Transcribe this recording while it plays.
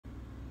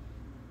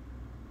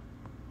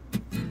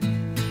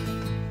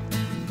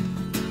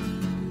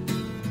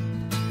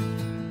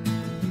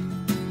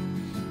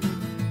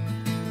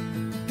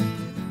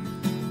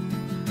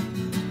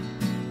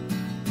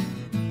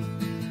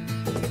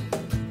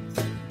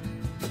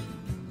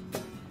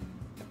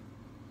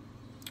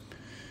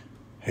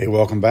Hey,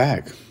 welcome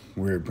back.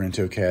 We're at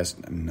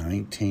BrentOcast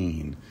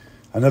 19.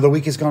 Another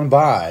week has gone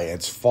by.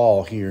 It's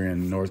fall here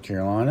in North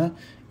Carolina,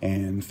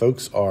 and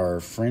folks are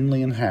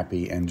friendly and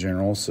happy in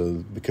general.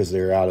 So because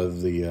they're out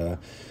of the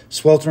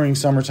sweltering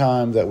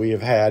summertime that we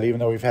have had, even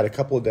though we've had a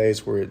couple of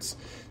days where it's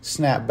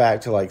snapped back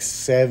to like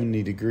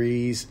 70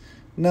 degrees,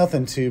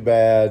 nothing too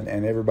bad,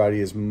 and everybody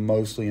is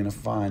mostly in a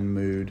fine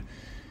mood.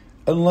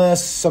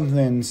 Unless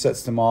something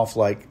sets them off,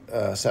 like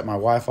set my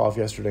wife off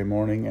yesterday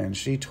morning, and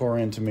she tore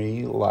into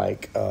me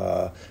like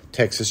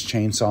Texas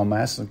Chainsaw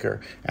Massacre,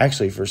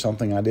 actually for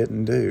something I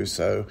didn't do.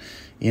 So,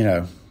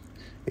 it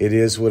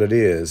is what it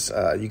is.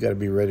 You got to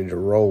be ready to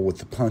roll with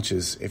the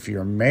punches if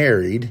you're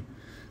married,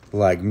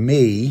 like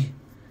me.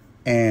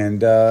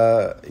 And,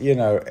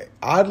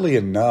 oddly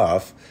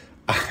enough,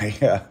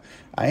 I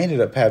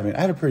ended up I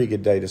had a pretty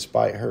good day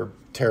despite her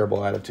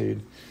terrible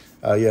attitude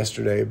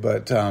yesterday,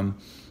 but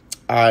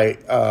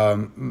I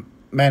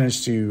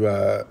managed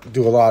to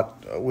do a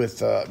lot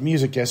with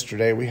music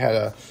yesterday. We had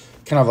a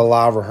kind of a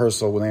live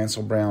rehearsal with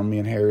Ansel Brown, me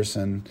and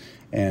Harrison,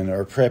 and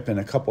are prepping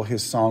a couple of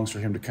his songs for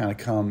him to kind of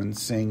come and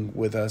sing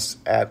with us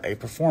at a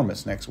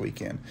performance next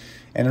weekend.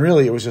 And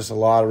really, it was just a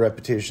lot of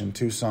repetition,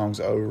 2 songs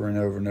over and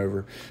over and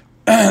over.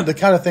 The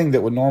kind of thing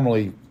that would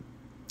normally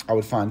I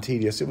would find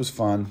tedious. It was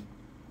fun,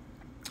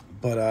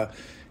 but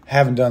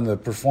having done the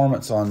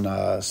performance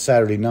on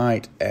Saturday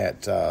night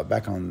at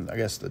back on, I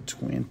guess, the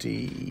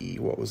 20,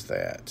 what was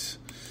that?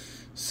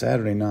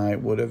 Saturday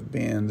night would have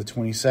been the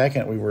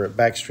 22nd. We were at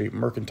Backstreet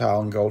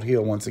Mercantile in Gold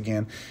Hill once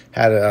again.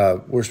 We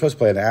were supposed to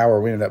play an hour.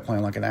 We ended up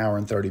playing like an hour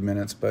and 30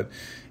 minutes, but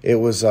it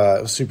was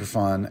super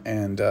fun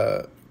and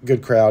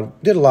good crowd.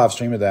 Did a live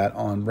stream of that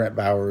on Brent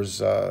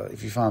Bowers.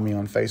 If you find me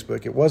on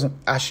Facebook,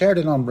 I shared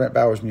it on Brent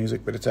Bowers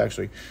Music, but it's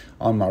actually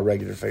on my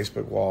regular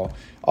Facebook wall.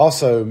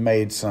 Also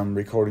made some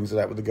recordings of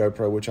that with the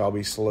GoPro, which I'll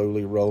be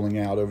slowly rolling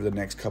out over the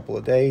next couple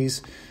of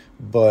days.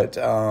 But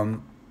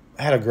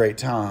had a great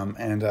time.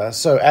 And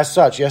so as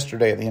such,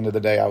 yesterday at the end of the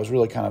day, I was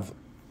really kind of,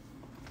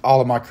 all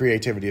of my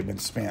creativity had been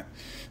spent.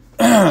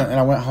 And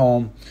I went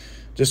home,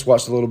 just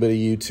watched a little bit of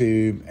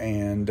YouTube,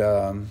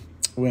 and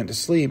went to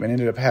sleep and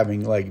ended up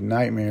having like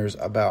nightmares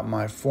about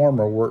my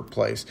former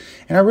workplace.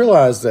 And I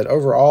realized that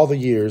over all the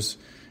years,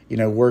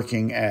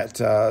 working at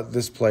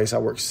this place, I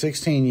worked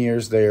 16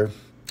 years there.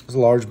 It was a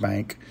large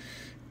bank.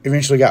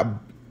 Eventually I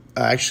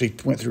actually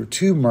went through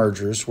 2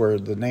 mergers where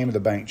the name of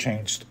the bank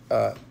changed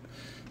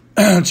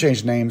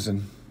names.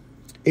 And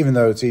even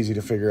though it's easy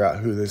to figure out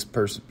who this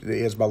person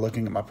is by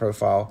looking at my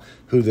profile,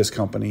 who this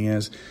company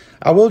is,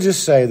 I will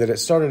just say that it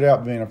started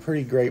out being a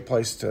pretty great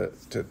place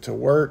to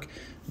work.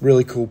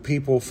 Really cool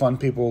people, fun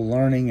people,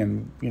 learning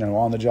and,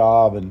 on the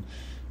job, and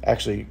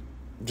actually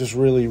just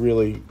really,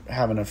 really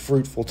having a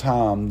fruitful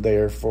time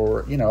there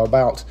for,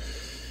 about,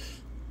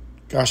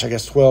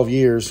 12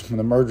 years when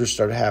the merger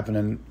started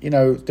happening.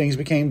 Things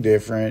became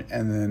different.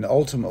 And then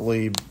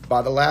ultimately,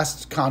 by the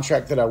last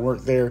contract that I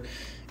worked there,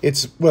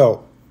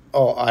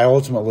 I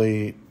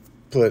ultimately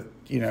put,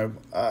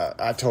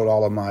 I told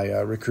all of my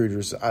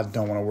recruiters I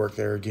don't want to work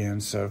there again.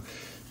 So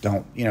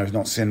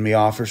don't send me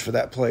offers for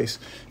that place.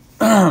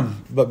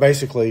 But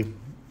basically,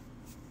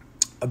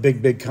 a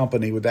big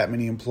company with that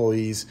many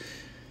employees,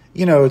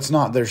 it's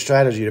not their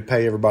strategy to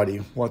pay everybody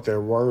what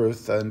they're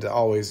worth and to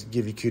always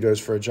give you kudos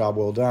for a job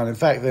well done. In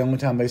fact, the only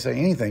time they say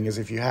anything is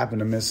if you happen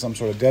to miss some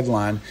sort of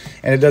deadline,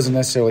 and it doesn't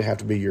necessarily have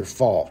to be your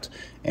fault.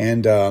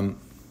 And,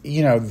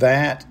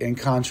 that in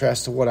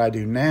contrast to what I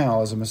do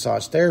now as a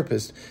massage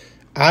therapist,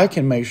 I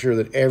can make sure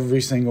that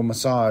every single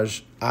massage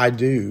I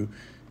do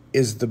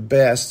is the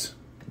best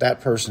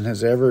that person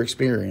has ever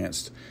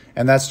experienced.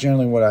 And that's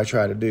generally what I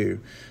try to do.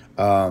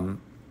 And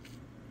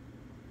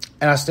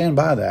I stand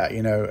by that.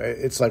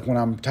 It's like when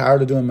I'm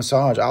tired of doing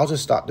massage, I'll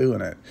just stop doing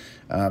it.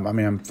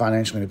 I'm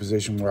financially in a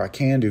position where I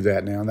can do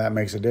that now, and that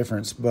makes a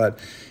difference. But,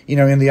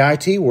 in the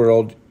IT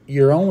world,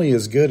 you're only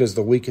as good as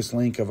the weakest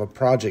link of a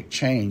project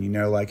chain.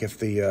 Like if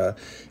the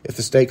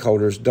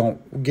stakeholders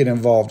don't get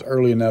involved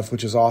early enough,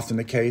 which is often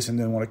the case, and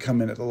then want to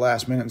come in at the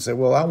last minute and say,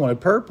 well, I wanted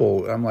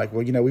purple. I'm like,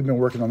 well, we've been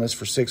working on this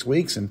for 6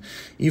 weeks and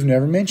you've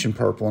never mentioned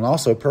purple. And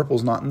also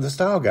purple's not in the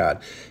style guide,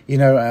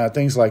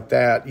 things like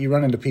that. You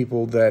run into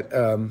people that,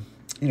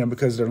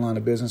 because their line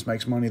of business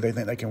makes money, they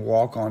think they can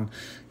walk on,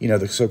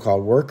 the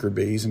so-called worker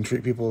bees and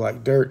treat people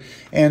like dirt.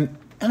 And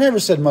I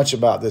never said much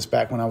about this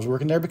back when I was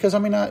working there because,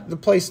 the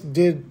place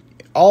did,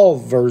 all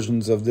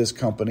versions of this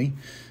company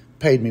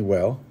paid me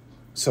well.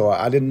 So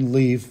I didn't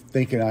leave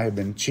thinking I had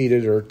been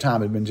cheated or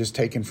time had been just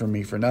taken from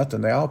me for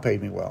nothing. They all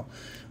paid me well.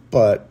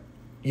 But,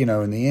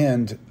 in the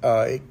end,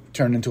 it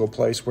turned into a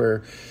place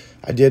where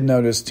I did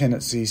notice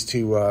tendencies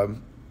to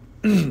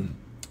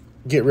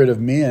get rid of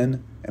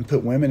men and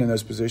put women in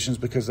those positions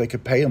because they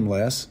could pay them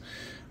less.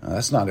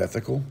 That's not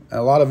ethical. And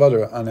a lot of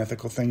other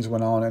unethical things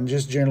went on, and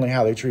just generally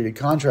how they treated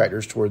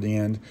contractors toward the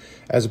end,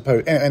 as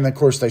opposed, and of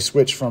course they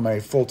switched from a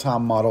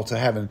full-time model to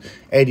having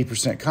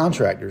 80%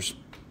 contractors.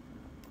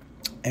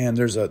 And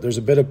there's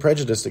a bit of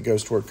prejudice that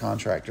goes toward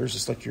contractors.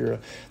 It's like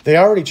they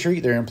already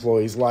treat their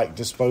employees like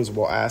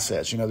disposable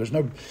assets.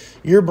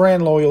 Your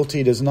brand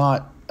loyalty does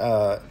not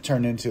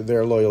turned into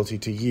their loyalty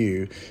to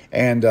you.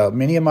 And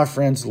many of my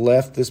friends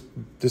left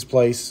this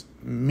place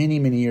many,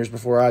 many years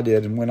before I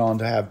did and went on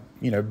to have,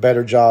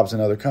 better jobs in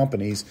other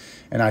companies,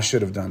 and I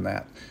should have done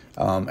that.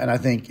 And I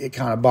think it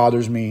kind of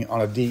bothers me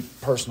on a deep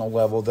personal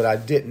level that I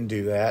didn't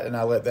do that, and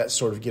I let that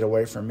sort of get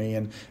away from me.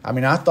 And I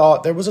mean,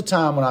 there was a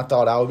time when I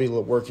thought I would be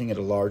working at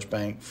a large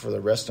bank for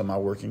the rest of my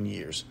working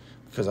years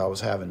because I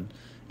was having,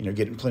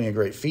 getting plenty of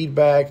great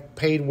feedback,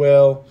 paid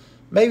well,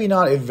 maybe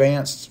not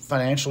advanced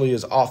financially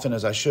as often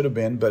as I should have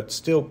been, but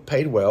still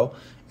paid well.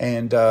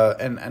 And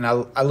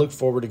I look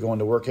forward to going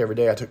to work every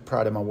day. I took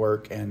pride in my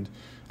work, and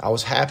I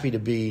was happy to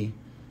be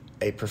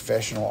a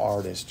professional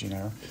artist,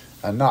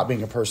 not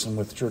being a person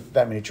with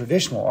that many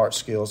traditional art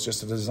skills,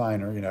 just a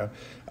designer,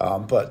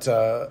 But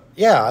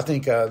I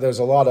think there's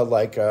a lot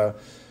of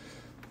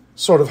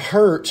sort of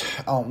hurt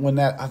when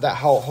that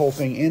whole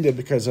thing ended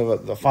because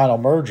of the final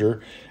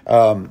merger.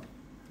 I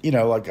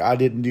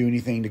didn't do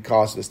anything to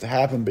cause this to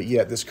happen, but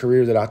yet this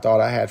career that I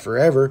thought I had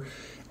forever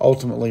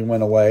ultimately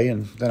went away,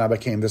 and then I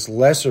became this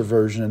lesser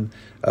version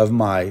of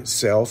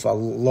myself, a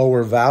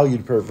lower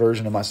valued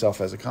version of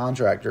myself as a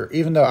contractor.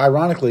 Even though,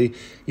 ironically,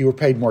 you were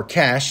paid more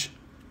cash,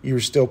 you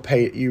were still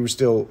paid. You were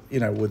still,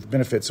 with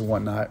benefits and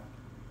whatnot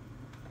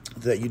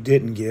that you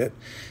didn't get.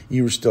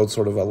 You were still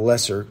sort of a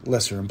lesser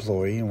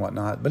employee and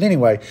whatnot. But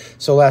anyway,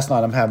 so last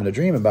night I'm having a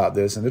dream about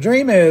this, and the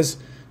dream is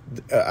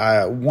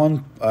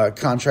one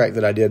contract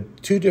that I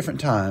did 2 different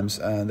times.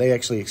 They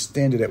actually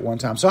extended at one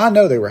time, so I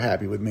know they were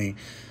happy with me.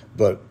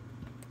 But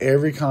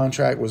every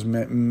contract was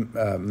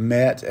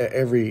met.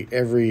 Every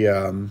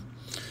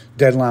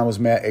deadline was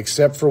met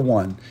except for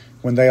one,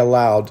 when they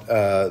allowed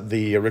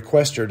the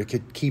requester to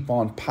keep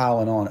on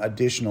piling on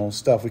additional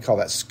stuff. We call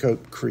that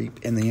scope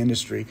creep in the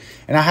industry.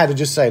 And I had to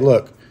just say,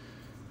 look,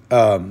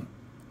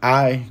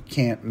 I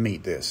can't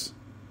meet this.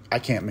 I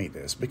can't meet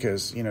this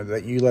because,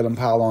 that you let them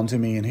pile on to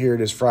me, and here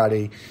it is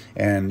Friday,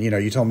 and,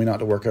 you told me not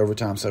to work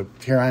overtime. So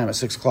here I am at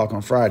 6 o'clock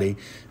on Friday,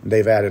 and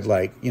they've added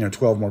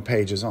 12 more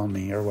pages on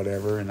me or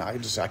whatever, and I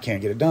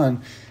can't get it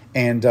done.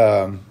 And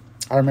I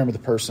remember the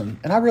person,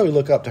 and I really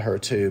look up to her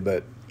too,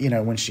 but,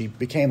 when she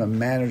became a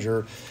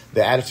manager,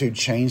 the attitude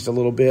changed a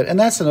little bit. And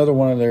that's another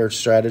one of their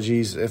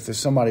strategies. If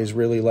somebody's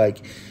really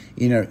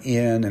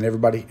in and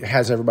everybody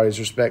has everybody's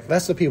respect,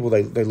 that's the people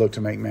they look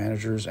to make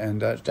managers.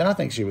 And I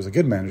think she was a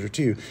good manager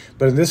too.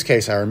 But in this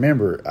case, I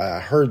remember I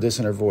heard this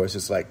in her voice.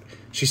 It's like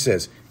she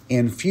says,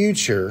 in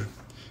future,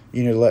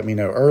 let me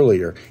know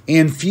earlier.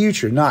 In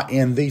future, not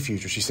in the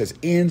future. She says,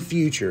 in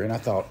future. And I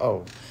thought,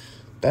 oh,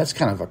 that's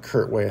kind of a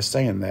curt way of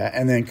saying that.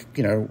 And then,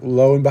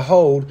 lo and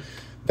behold,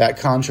 that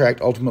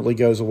contract ultimately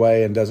goes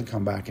away and doesn't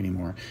come back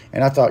anymore.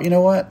 And I thought, you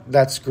know what?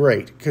 That's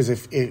great. Because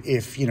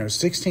if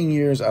 16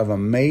 years of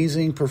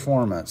amazing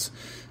performance,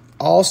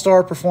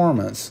 all-star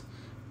performance,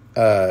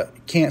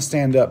 can't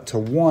stand up to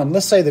one,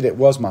 let's say that it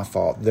was my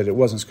fault, that it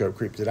wasn't scope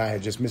creep, that I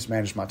had just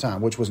mismanaged my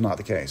time, which was not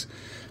the case.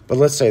 But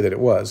let's say that it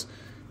was.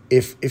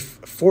 If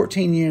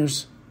 14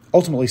 years,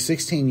 ultimately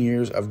 16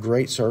 years of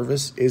great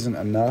service isn't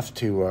enough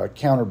to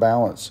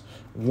counterbalance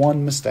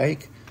one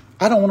mistake,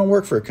 I don't want to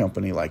work for a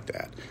company like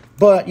that.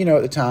 But,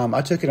 at the time,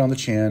 I took it on the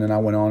chin, and I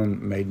went on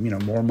and made,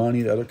 more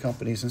money at other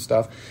companies and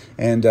stuff.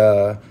 And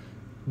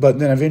but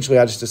then eventually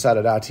I just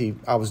decided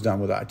I was done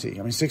with IT.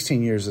 I mean,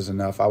 16 years is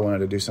enough. I wanted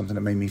to do something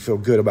that made me feel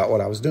good about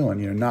what I was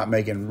doing, not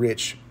making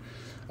rich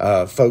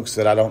folks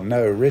that I don't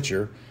know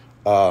richer.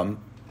 And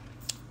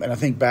I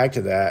think back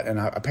to that, and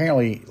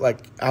apparently,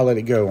 I let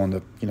it go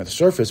on the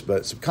surface,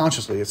 but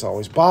subconsciously it's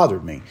always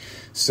bothered me.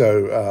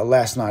 So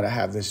last night I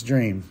have this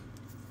dream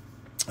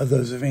of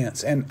those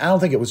events. And I don't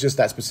think it was just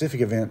that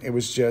specific event. It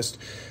was just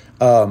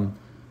an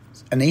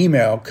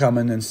email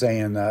coming and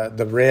saying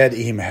the red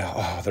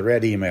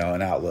email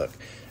in Outlook.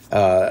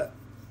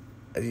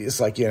 It's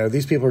like,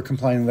 these people are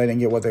complaining they didn't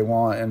get what they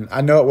want. And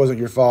I know it wasn't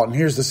your fault. And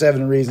here's the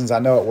 7 reasons I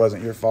know it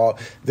wasn't your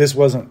fault. This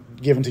wasn't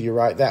given to you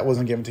right. That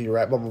wasn't given to you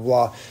right, blah, blah,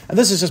 blah. And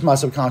this is just my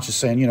subconscious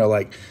saying,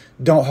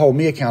 don't hold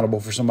me accountable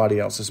for somebody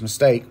else's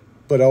mistake.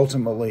 But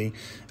ultimately,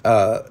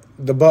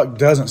 the buck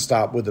doesn't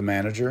stop with the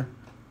manager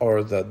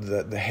or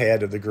the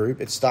head of the group.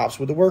 It stops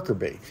with the worker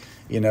bee,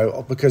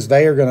 because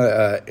they are going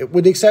to,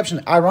 with the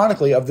exception,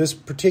 ironically, of this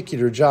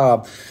particular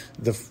job,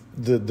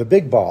 the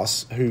big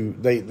boss, who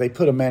they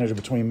put a manager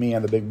between me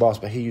and the big boss,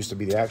 but he used to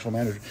be the actual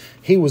manager.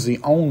 He was the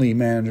only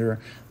manager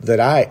that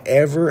I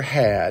ever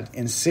had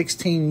in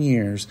 16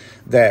 years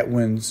that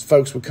when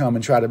folks would come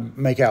and try to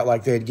make out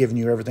like they had given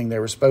you everything they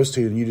were supposed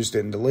to and you just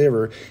didn't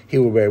deliver, he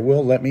would be,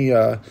 well, let me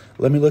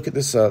look at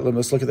this.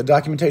 Let's look at the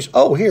documentation.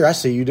 Oh, here, I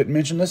see you didn't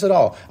mention this at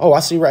all. Oh,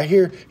 I see right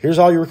here. Here's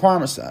all your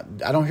requirements.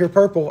 I don't hear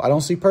purple. I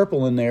don't see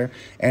purple in there.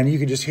 And you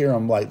could just hear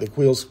them like the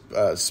wheels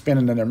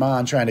spinning in their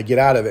mind trying to get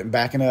out of it and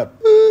backing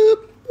up.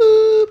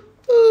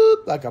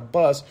 Like a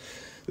bus.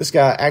 This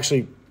guy,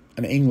 actually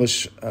an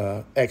English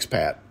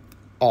expat,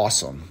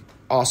 awesome,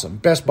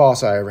 best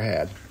boss I ever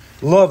had.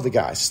 Love the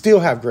guy, still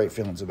have great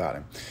feelings about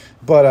him.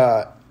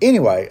 But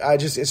anyway,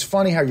 it's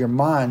funny how your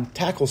mind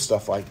tackles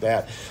stuff like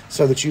that,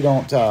 so that you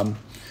don't,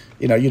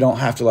 you don't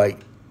have to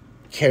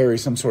carry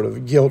some sort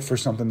of guilt for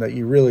something that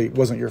you really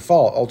wasn't your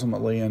fault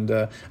ultimately. And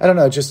I don't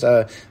know, just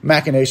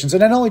machinations.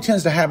 And it only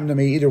tends to happen to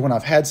me either when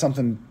I've had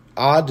something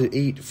odd to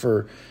eat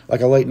for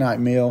like a late night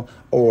meal,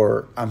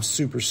 or I'm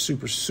super,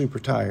 super, super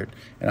tired.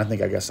 And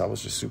I guess I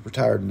was just super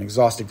tired and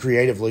exhausted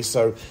creatively.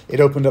 So it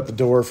opened up the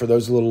door for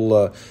those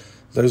little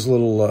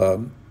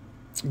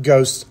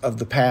ghosts of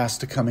the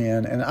past to come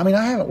in. And I mean,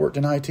 I haven't worked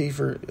in IT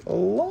for a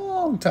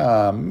long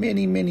time,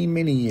 many, many,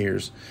 many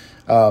years.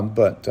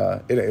 But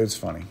it's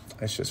funny.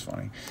 It's just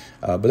funny.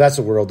 But that's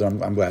a world that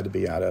I'm glad to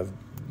be out of.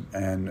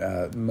 And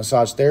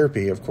massage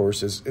therapy, of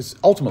course, is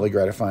ultimately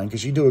gratifying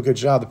because you do a good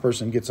job. The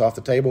person gets off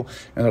the table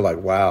and they're like,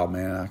 wow,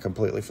 man, I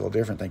completely feel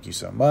different. Thank you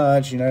so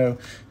much.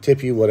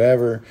 Tip you,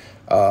 whatever.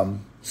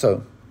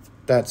 So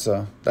that's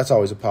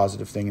always a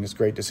positive thing. And it's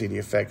great to see the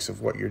effects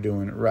of what you're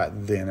doing right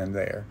then and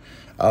there.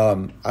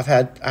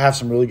 I have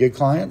some really good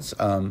clients.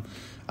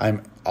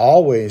 I'm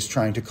always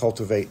trying to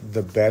cultivate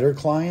the better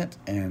client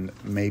and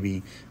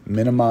maybe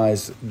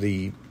minimize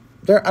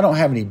I don't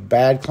have any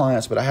bad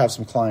clients, but I have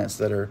some clients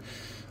that are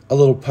a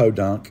little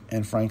podunk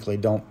and frankly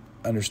don't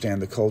understand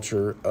the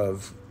culture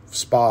of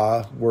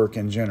spa work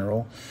in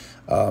general.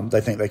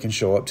 They think they can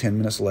show up 10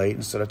 minutes late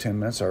instead of 10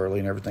 minutes early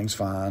and everything's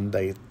fine.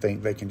 They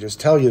think they can just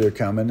tell you they're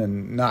coming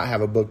and not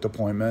have a booked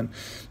appointment.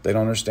 They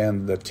don't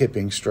understand the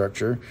tipping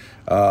structure,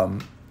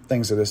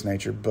 things of this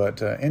nature.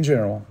 But in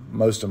general,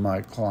 most of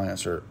my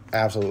clients are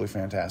absolutely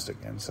fantastic.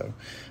 And so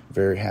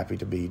very happy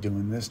to be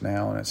doing this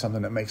now. And it's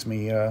something that makes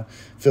me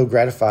feel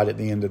gratified at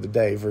the end of the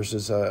day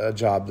versus a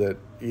job that,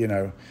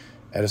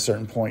 at a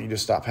certain point you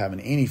just stop having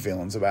any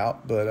feelings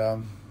about. But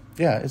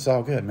yeah, it's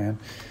all good, man.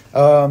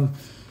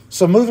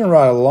 So moving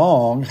right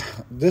along,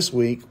 this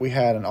week we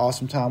had an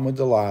awesome time with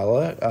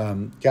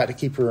Delilah. Got to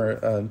keep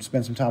her,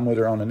 spend some time with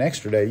her on an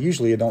extra day.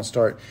 Usually I don't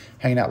start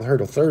hanging out with her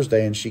till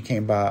Thursday, and she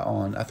came by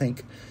on, I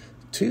think,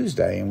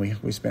 Tuesday, and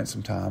we spent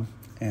some time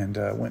and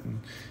went and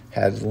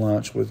had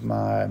lunch with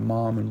my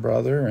mom and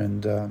brother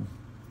and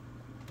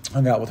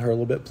hung out with her a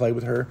little bit, played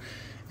with her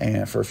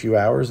and for a few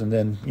hours, and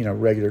then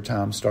regular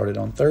time started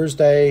on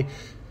Thursday.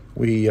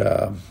 We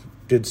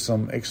did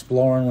some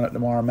exploring, went up to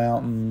Mara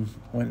Mountain,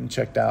 went and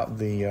checked out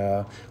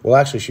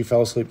actually she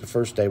fell asleep the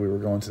first day we were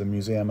going to the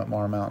museum at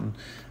Mara Mountain.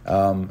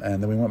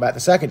 And then we went back the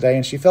second day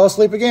and she fell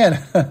asleep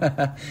again.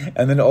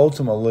 And then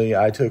ultimately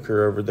I took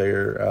her over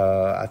there,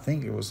 I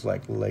think it was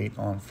like late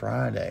on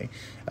Friday,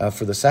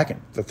 for the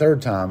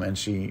third time, and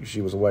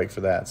she was awake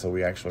for that. So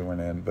we actually went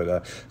in,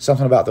 but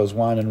something about those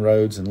winding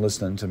roads and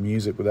listening to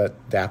music with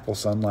that dapple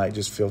sunlight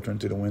just filtering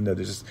through the window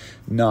that just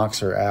knocks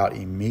her out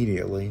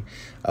immediately.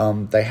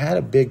 They had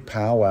a big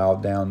powwow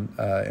down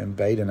in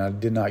Baden. I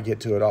did not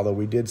get to it, although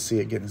we did see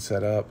it getting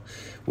set up.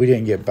 We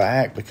didn't get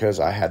back because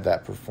I had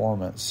that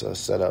performance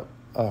set up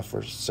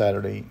for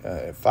Saturday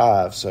at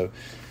 5. So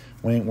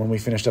when we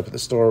finished up at the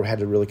store, we had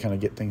to really kind of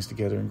get things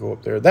together and go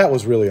up there. That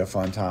was really a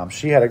fun time.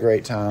 She had a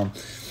great time.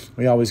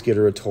 We always get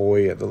her a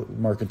toy at the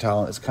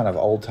Mercantile. It's kind of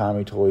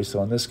old-timey toys.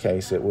 So in this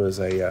case, it was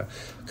a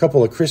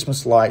couple of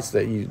Christmas lights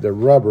they're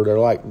rubber. They're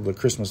like the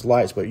Christmas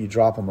lights, but you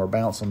drop them or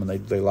bounce them and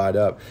they light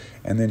up.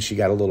 And then she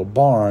got a little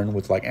barn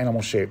with like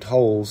animal-shaped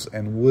holes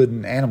and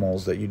wooden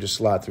animals that you just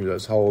slide through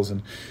those holes.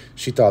 And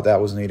she thought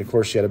that was neat. Of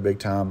course, she had a big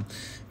time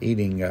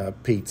eating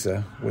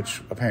pizza,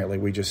 which apparently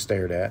we just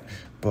stared at.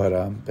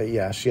 But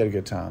yeah, she had a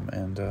good time,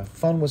 and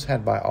fun was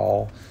had by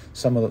all.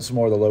 Some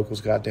more of the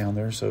locals got down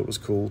there, so it was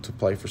cool to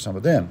play for some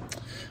of them.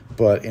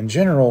 But in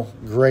general,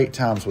 great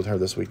times with her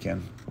this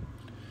weekend.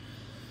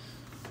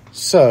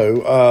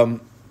 So,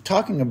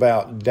 talking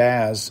about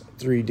Daz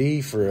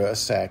 3D for a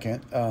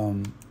second,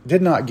 will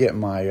not get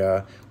my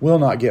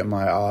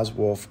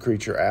Oswolf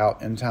creature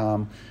out in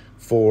time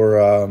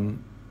for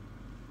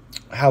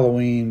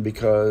Halloween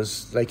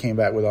because they came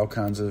back with all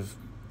kinds of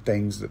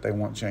things that they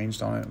want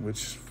changed on it,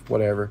 which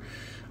whatever.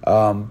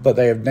 But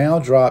they have now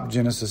dropped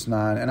Genesis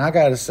 9, and I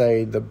got to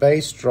say the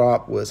base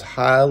drop was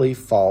highly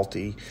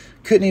faulty.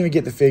 Couldn't even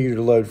get the figure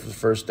to load for the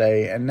first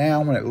day, and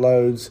now when it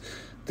loads,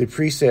 the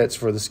presets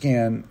for the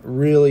skin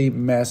really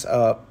mess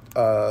up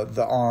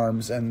the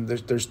arms, and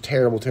there's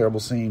terrible,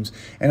 terrible seams.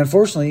 And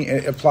unfortunately,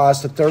 it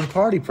applies to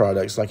third-party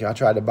products. Like I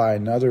tried to buy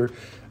another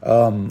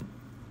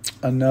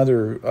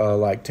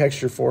like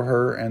texture for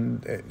her,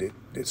 and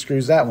it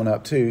screws that one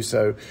up too.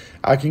 So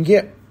I can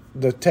get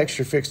the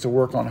texture fix to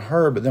work on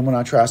her, but then when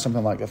I try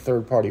something like a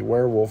third-party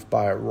werewolf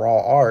by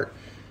Raw Art,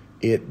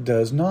 it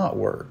does not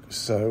work.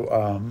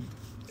 So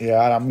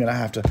yeah, I'm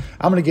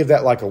gonna give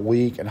that like a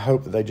week and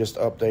hope that they just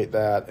update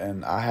that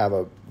and I have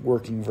a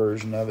working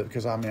version of it,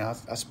 because I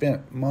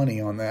spent money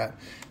on that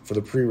for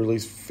the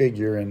pre-release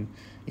figure, and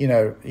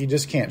you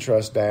just can't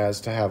trust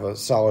Daz to have a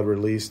solid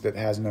release that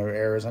has no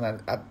errors,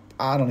 and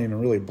I don't even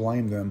really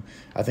blame them.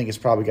 I think it's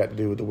probably got to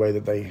do with the way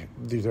that they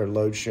do their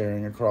load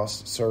sharing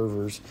across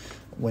servers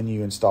when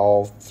you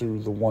install through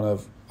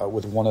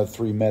with one of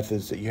three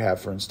methods that you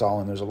have for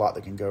installing. There's a lot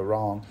that can go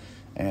wrong,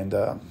 and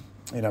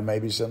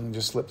maybe something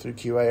just slipped through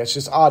QA. It's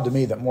just odd to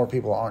me that more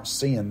people aren't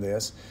seeing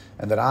this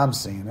and that I'm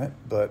seeing it.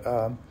 But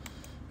I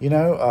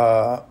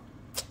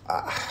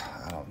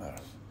don't know.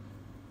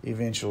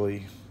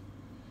 eventually,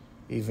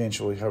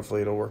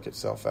 hopefully it'll work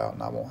itself out,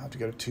 and I won't have to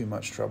go to too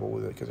much trouble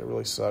with it because it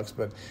really sucks.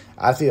 But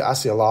I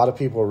see a lot of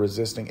people are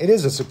resisting. It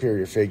is a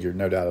superior figure,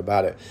 no doubt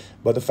about it.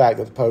 But the fact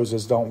that the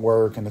poses don't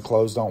work and the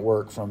clothes don't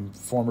work from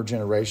former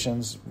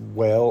generations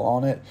well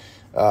on it,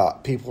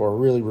 people are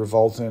really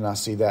revolting, and I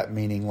see that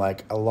meaning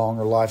like a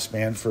longer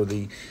lifespan for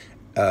the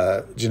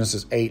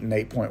Genesis 8 and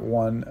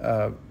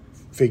 8.1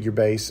 figure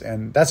base,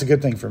 and that's a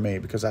good thing for me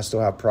because I still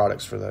have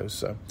products for those.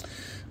 So.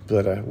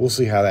 But we'll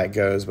see how that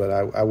goes. But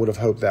I would have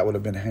hoped that would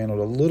have been handled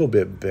a little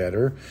bit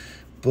better,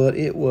 but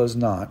it was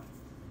not.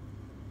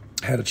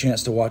 Had a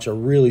chance to watch a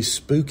really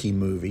spooky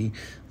movie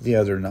the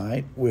other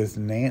night with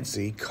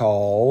Nancy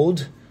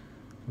called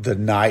The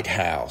Night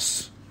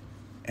House.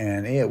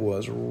 And it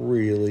was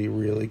really,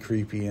 really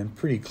creepy and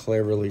pretty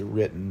cleverly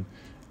written.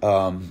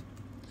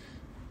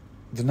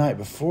 The night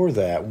before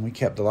that, when we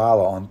kept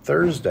Delilah on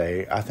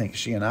Thursday, I think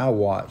she and I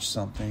watched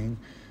something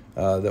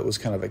that was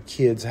kind of a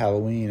kid's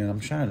Halloween, and I'm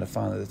trying to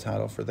find the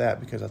title for that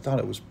because I thought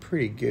it was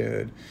pretty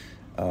good.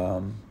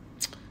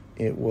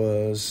 It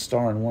was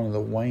starring one of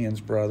the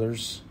Wayans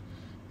brothers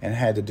and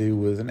had to do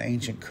with an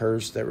ancient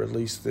curse that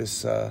released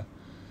this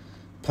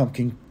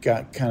pumpkin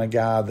kind of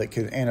guy that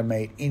could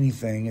animate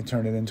anything and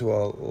turn it into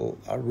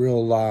a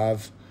real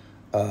live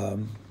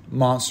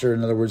monster.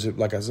 In other words,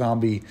 like a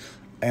zombie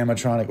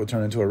animatronic would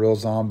turn into a real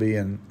zombie,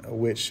 and a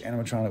witch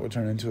animatronic would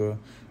turn into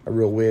a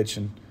real witch,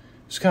 and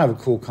it's kind of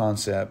a cool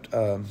concept.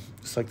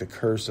 It's like the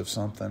curse of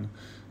something.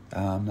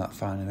 I'm not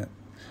finding it,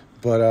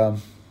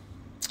 but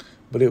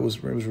it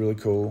was really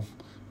cool.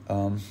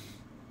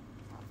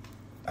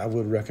 I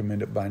would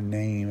recommend it by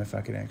name if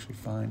I could actually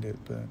find it,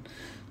 but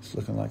it's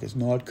looking like it's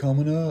not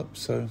coming up.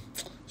 So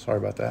sorry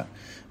about that.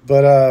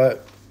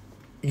 But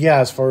yeah,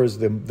 as far as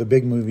the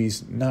big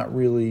movies, not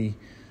really.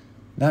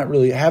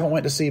 I haven't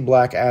went to see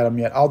Black Adam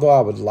yet, although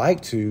I would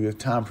like to, if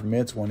time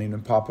permits, one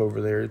even pop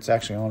over there. It's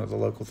actually on at the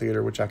local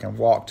theater, which I can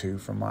walk to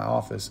from my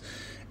office.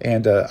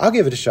 And I'll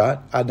give it a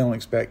shot. I don't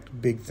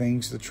expect big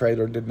things. The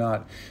trailer did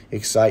not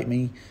excite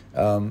me.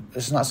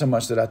 It's not so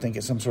much that I think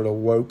it's some sort of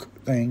woke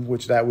thing,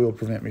 which that will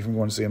prevent me from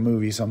going to see a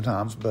movie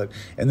sometimes. But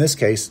in this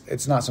case,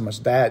 it's not so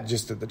much that,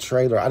 just that the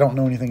trailer, I don't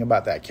know anything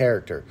about that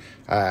character.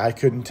 I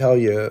couldn't tell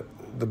you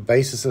the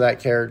basis of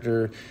that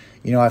character.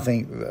 I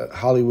think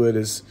Hollywood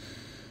is...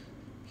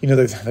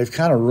 they've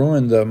kind of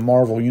ruined the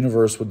Marvel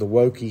universe with the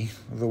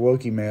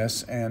Wokey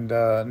mess, and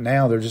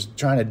now they're just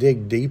trying to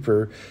dig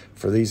deeper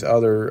for these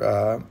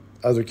other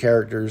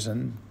characters.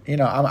 And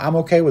I'm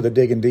okay with the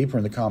digging deeper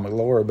in the comic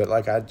lore, but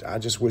like I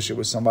just wish it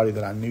was somebody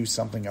that I knew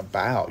something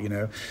about.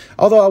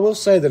 Although I will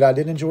say that I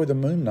did enjoy the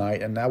Moon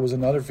Knight, and that was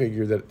another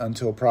figure that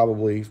until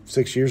probably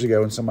 6 years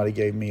ago, when somebody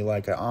gave me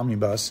like an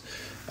omnibus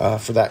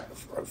for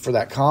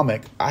that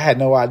comic, I had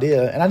no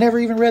idea, and I never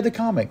even read the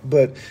comic,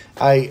 but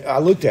I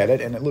looked at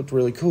it and it looked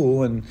really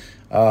cool. And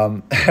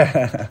I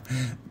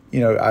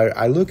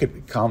look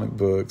at comic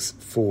books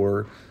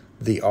for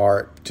the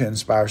art to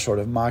inspire sort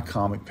of my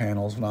comic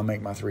panels when I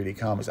make my 3D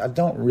comics. I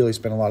don't really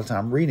spend a lot of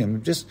time reading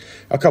them, just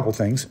a couple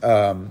things.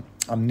 I'm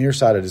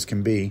nearsighted as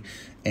can be,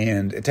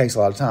 and it takes a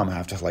lot of time. I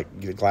have to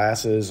get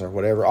glasses or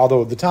whatever.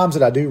 Although the times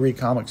that I do read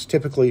comics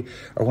typically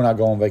are when I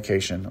go on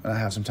vacation and I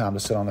have some time to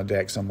sit on the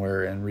deck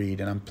somewhere and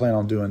read, and I'm planning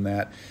on doing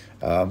that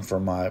for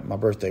my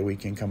birthday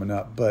weekend coming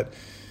up. But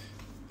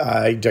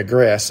I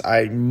digress.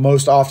 I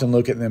most often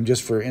look at them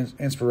just for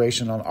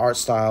inspiration on art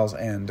styles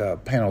and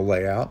panel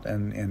layout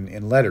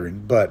and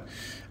lettering. But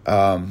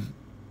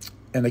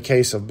in the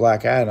case of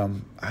Black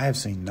Adam, I have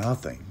seen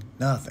nothing.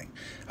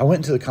 I went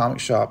into the comic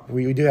shop.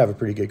 We do have a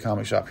pretty good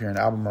comic shop here in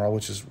Albemarle,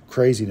 which is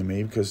crazy to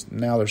me because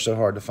now they're so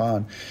hard to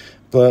find.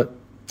 But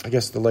I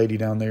guess the lady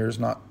down there is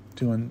not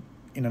doing,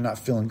 not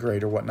feeling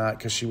great or whatnot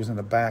because she was in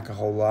the back a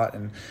whole lot.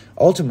 And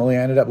ultimately,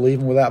 I ended up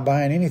leaving without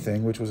buying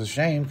anything, which was a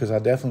shame because I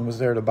definitely was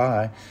there to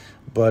buy.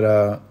 But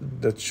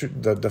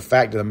the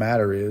fact of the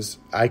matter is,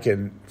 I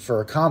can,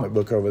 for a comic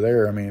book over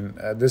there,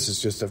 this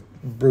is just a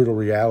brutal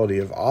reality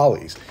of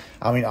Ollie's.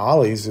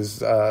 Ollie's is,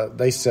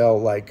 they sell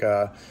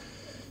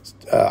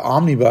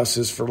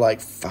omnibuses for $4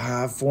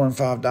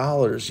 and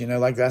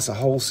 $5, that's a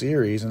whole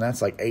series, and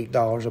that's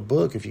 $8 a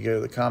book if you go to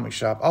the comic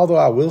shop. Although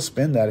I will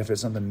spend that if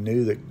it's something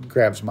new that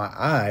grabs my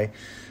eye.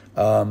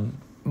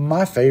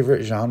 My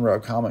favorite genre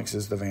of comics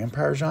is the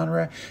vampire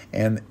genre,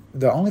 and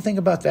the only thing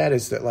about that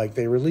is that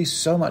they release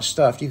so much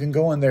stuff. You can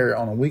go in there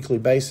on a weekly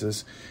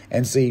basis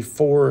and see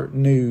 4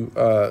 new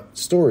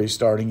stories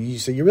starting.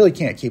 So you really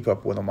can't keep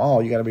up with them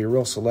all. You got to be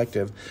real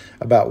selective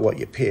about what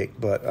you pick.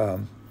 But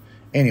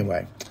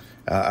anyway.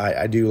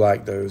 I do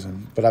like those,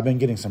 but I've been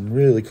getting some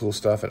really cool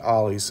stuff at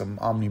Ollie's, some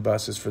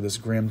omnibuses for this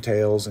Grim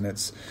Tales, and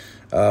it's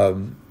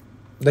the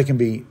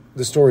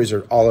stories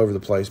are all over the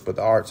place, but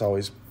the art's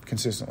always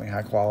consistently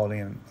high quality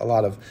and a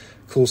lot of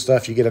cool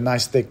stuff. You get a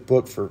nice thick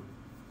book for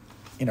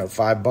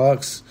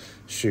 $5.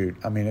 Shoot,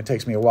 it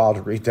takes me a while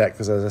to read that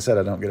because, as I said,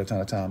 I don't get a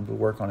ton of time to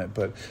work on it,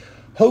 but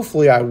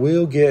hopefully I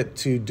will get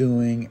to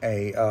doing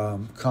a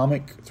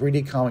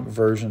 3D comic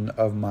version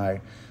of my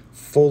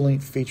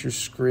full-length feature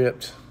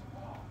script,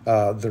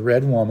 The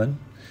Red Woman,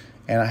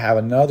 and I have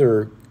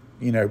another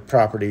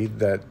property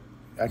that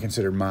I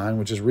consider mine,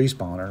 which is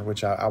Respawner,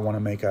 which I want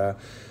to make a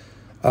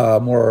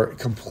more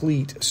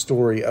complete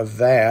story of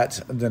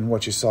that than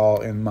what you saw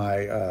in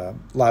my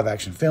live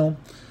action film.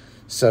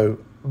 So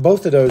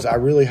both of those I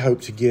really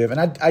hope to give, and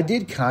I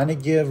did kind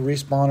of give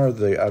Respawner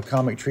the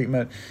comic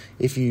treatment.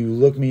 If you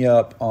look me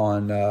up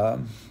on,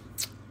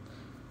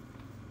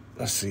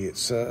 let's see,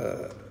 it's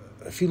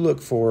if you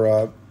look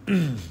for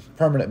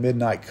Permanent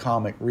Midnight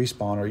Comic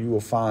Respawner, you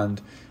will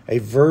find a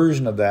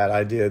version of that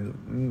I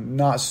did.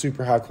 Not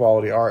super high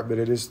quality art, but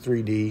it is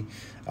 3D.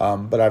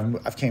 But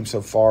I've came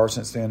so far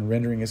since then.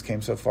 Rendering has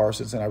came so far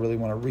since then. I really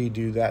want to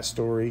redo that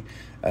story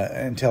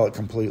and tell it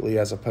completely,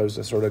 as opposed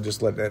to sort of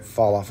just let that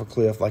fall off a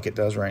cliff like it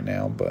does right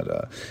now.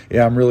 But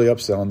yeah, I'm really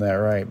upset on that.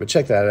 Right, but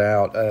check that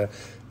out.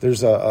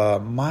 There's a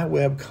my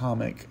web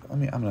comic.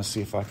 I'm going to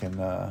see if I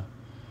can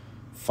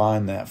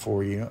find that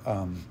for you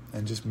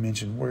and just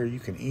mention where you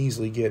can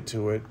easily get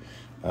to it.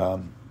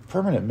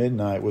 Permanent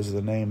Midnight was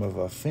the name of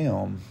a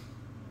film.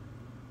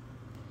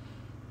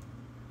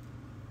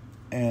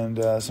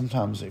 And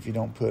sometimes if you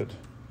don't put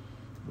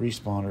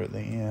Respawner at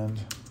the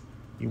end,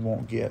 you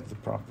won't get the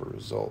proper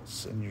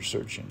results in your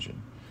search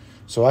engine.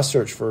 So I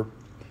searched for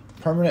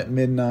Permanent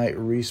Midnight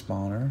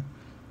Respawner,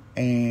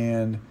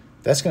 and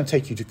that's going to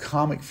take you to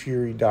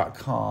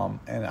comicfury.com,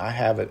 and I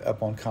have it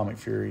up on Comic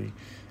Fury,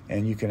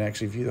 and you can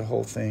actually view the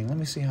whole thing. Let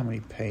me see how many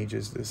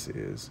pages this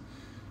is.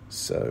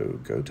 So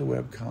go to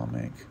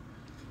webcomic.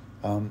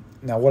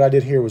 Now what I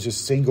did here was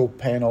just single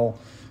panel,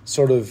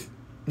 sort of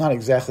not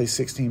exactly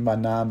 16 by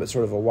 9, but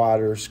sort of a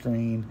wider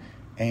screen.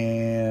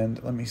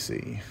 And let me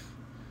see.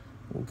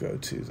 We'll go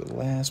to the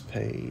last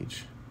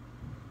page.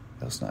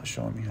 That's not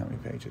showing me how many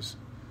pages.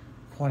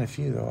 Quite a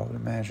few, though, I would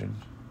imagine.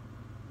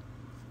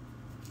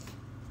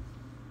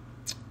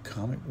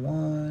 Comic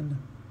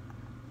 1,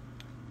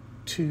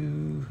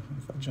 2,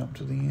 if I jump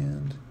to the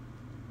end.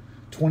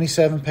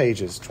 27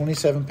 pages.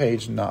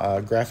 27-page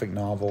graphic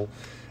novel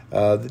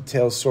that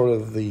tells sort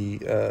of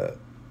the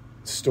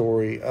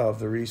story of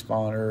the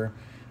Respawner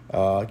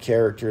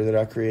character that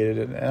I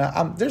created,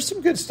 and there's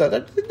some good stuff.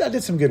 I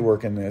did some good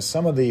work in this.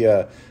 Some of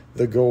the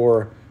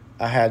gore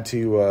I had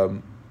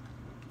to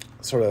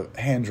sort of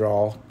hand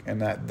draw,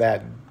 and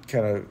that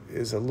kind of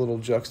is a little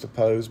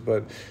juxtaposed.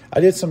 But I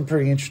did some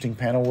pretty interesting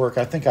panel work.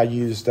 I think I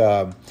used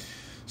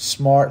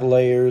smart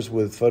layers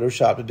with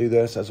Photoshop to do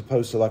this, as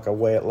opposed to like a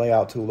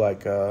layout tool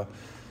like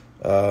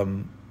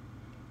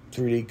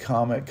 3D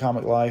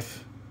Comic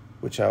Life,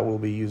 which I will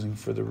be using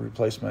for the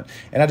replacement.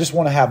 And I just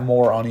want to have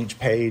more on each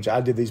page.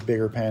 I did these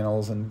bigger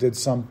panels and did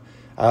some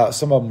of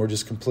them were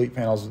just complete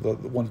panels, the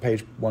one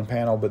page, one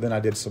panel, but then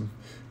I did some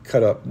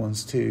cut up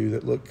ones too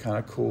that look kind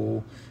of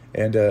cool.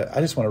 And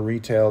I just want to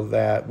retail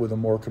that with a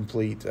more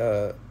complete,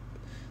 the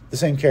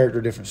same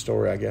character, different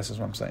story, I guess is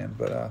what I'm saying.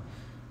 But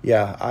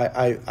yeah,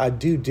 I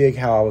do dig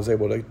how I was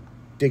able to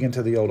dig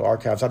into the old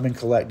archives. I've been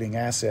collecting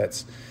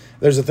assets.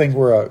 There's a thing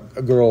where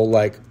a girl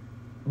like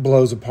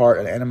blows apart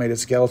an animated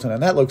skeleton,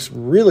 and that looks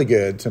really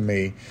good to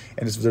me.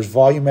 And there's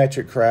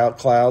volumetric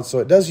clouds, so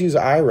it does use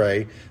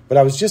iRay. But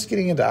I was just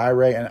getting into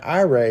iRay, and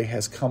iRay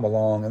has come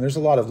along, and there's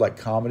a lot of like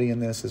comedy in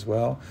this as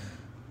well.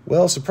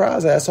 Well,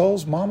 surprise,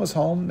 assholes! Mama's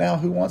home now.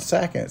 Who wants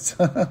seconds?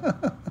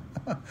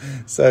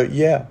 So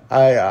yeah,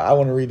 I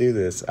want to redo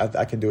this.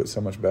 I can do it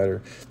so much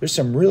better. There's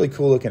some really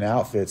cool looking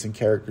outfits and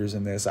characters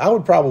in this. I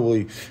would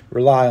probably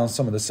rely on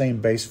some of the same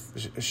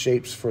base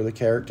shapes for the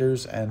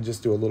characters and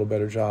just do a little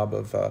better job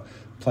of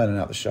planning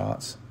out the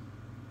shots.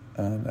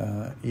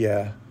 And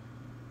yeah,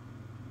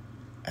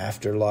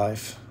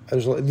 afterlife.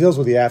 It deals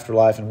with the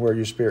afterlife and where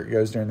your spirit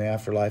goes during the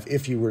afterlife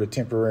if you were to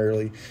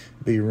temporarily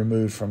be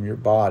removed from your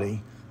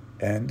body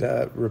and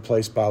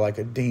replaced by like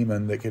a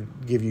demon that could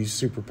give you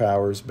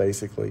superpowers,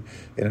 basically,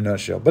 in a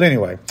nutshell. But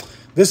anyway,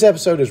 this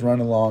episode is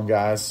running long,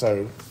 guys,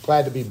 so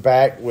glad to be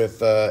back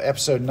with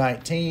episode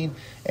 19,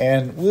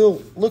 and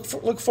we'll look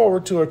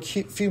forward to a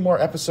few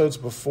more episodes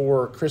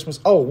before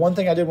Christmas. Oh, one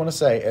thing I did want to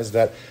say is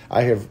that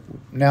I have,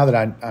 now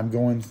that I'm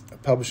going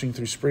publishing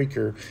through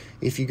Spreaker,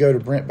 if you go to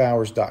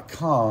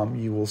brentbowers.com,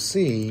 you will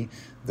see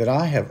that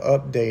I have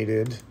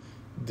updated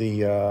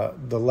the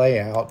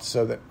layout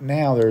so that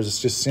now there's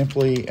just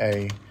simply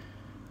a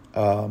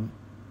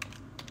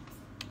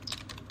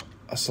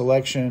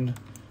selection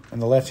in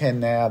the left-hand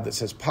nav that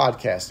says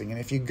podcasting, and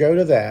if you go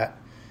to that,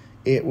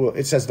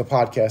 it says the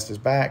podcast is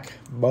back.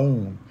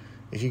 Boom.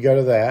 If you go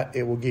to that,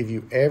 it will give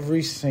you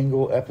every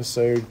single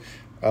episode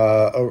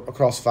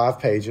across 5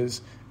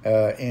 pages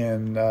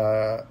in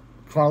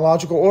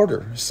chronological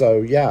order.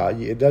 So yeah,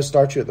 it does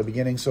start you at the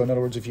beginning. So in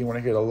other words, if you want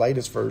to hear the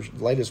latest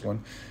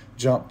one,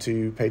 jump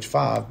to page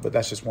 5, but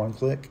that's just one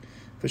click.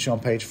 Puts you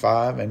on page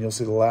 5, and you'll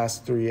see the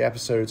last 3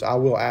 episodes. I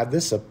will add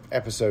this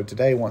episode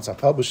today once I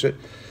publish it.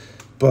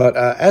 But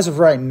as of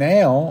right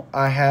now,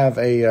 I have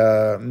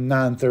a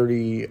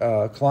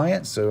 9:30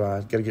 client, so I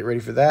got to get ready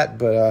for that.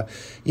 But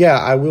yeah,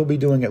 I will be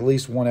doing at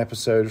least one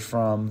episode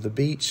from the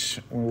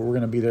beach. We're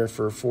going to be there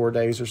for 4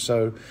 days or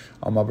so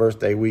on my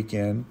birthday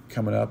weekend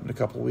coming up in a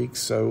couple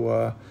weeks.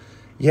 So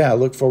yeah, I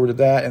look forward to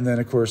that. And then,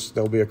 of course,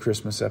 there'll be a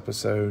Christmas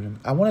episode. And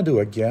I want to do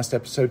a guest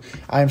episode.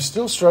 I am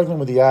still struggling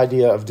with the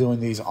idea of doing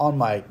these on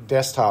my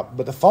desktop,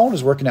 but the phone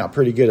is working out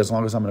pretty good as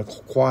long as I'm in a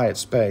quiet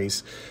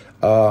space.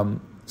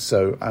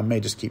 So I may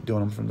just keep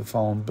doing them from the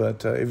phone.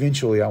 But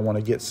eventually I want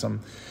to get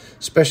some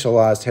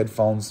specialized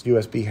headphones,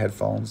 USB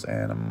headphones,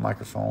 and a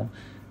microphone,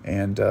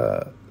 and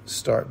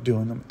start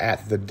doing them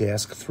at the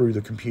desk through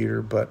the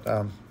computer. But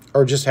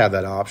or just have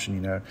that option,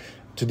 you know.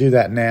 To do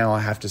that now, I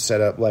have to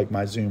set up like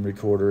my Zoom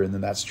recorder, and then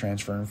that's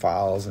transferring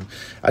files. And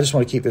I just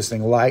want to keep this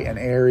thing light and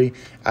airy.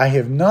 I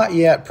have not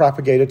yet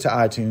propagated to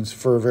iTunes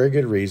for a very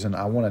good reason.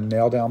 I want to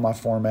nail down my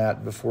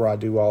format before I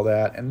do all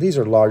that. And these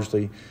are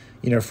largely,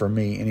 you know, for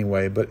me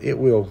anyway, but it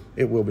will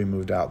be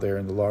moved out there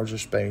in the larger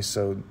space.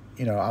 So,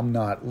 you know, I'm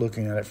not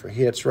looking at it for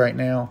hits right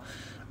now.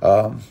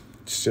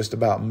 It's just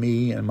about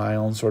me and my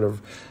own sort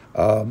of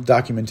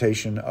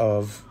documentation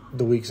of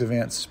the week's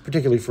events,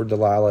 particularly for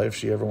Delilah, if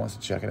she ever wants to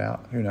check it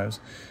out. Who knows?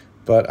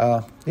 But,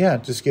 yeah,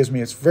 it just gives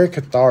me, it's very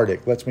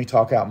cathartic, lets me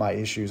talk out my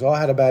issues. Oh, I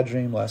had a bad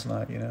dream last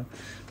night, you know,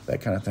 that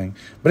kind of thing.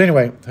 But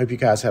anyway, hope you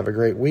guys have a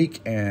great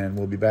week, and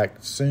we'll be back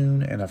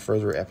soon in a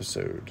further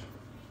episode.